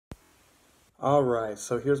Alright,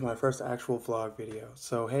 so here's my first actual vlog video.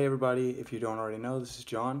 So hey everybody, if you don't already know, this is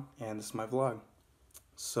John, and this is my vlog.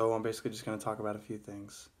 So I'm basically just going to talk about a few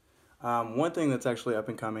things. One thing that's actually up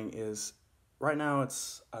and coming is, right now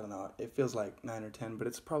it's, I don't know, it feels like 9 or 10, but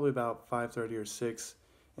it's probably about 5:30 or 6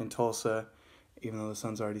 in Tulsa, even though the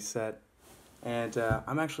sun's already set. And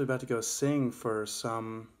I'm actually about to go sing for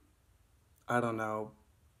some, I don't know,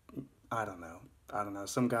 I don't know,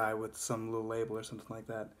 some guy with some little label or something like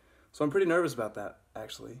that. So I'm pretty nervous about that,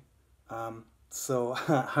 actually. So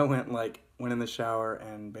I went in the shower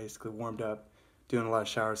and basically warmed up, doing a lot of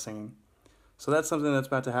shower singing. So that's something that's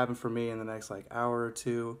about to happen for me in the next hour or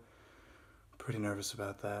two. Pretty nervous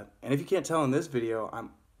about that. And if you can't tell in this video,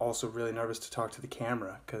 I'm also really nervous to talk to the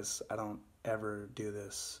camera because I don't ever do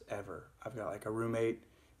this ever. I've got like a roommate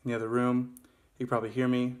in the other room. You probably hear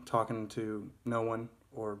me talking to no one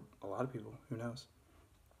or a lot of people, who knows.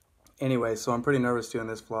 Anyway, so I'm pretty nervous doing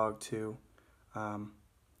this vlog too.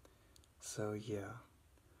 So yeah.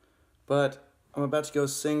 But I'm about to go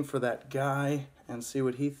sing for that guy and see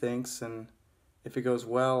what he thinks, and if it goes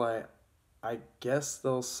well, I guess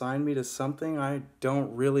they'll sign me to something. I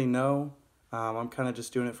don't really know. I'm kind of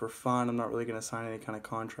just doing it for fun. I'm not really going to sign any kind of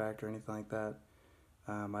contract or anything like that.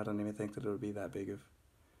 I don't even think that it would be that big of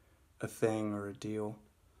a thing or a deal.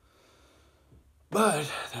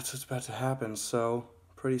 But that's what's about to happen, so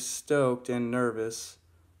pretty stoked and nervous.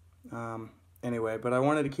 Anyway, but I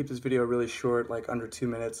wanted to keep this video really short, like under 2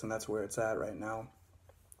 minutes, and that's where it's at right now.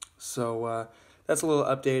 So that's a little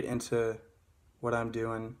update into what I'm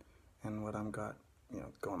doing and what I'm got,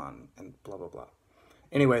 going on and blah, blah, blah.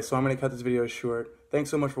 Anyway, so I'm going to cut this video short.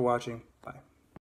 Thanks so much for watching. Bye.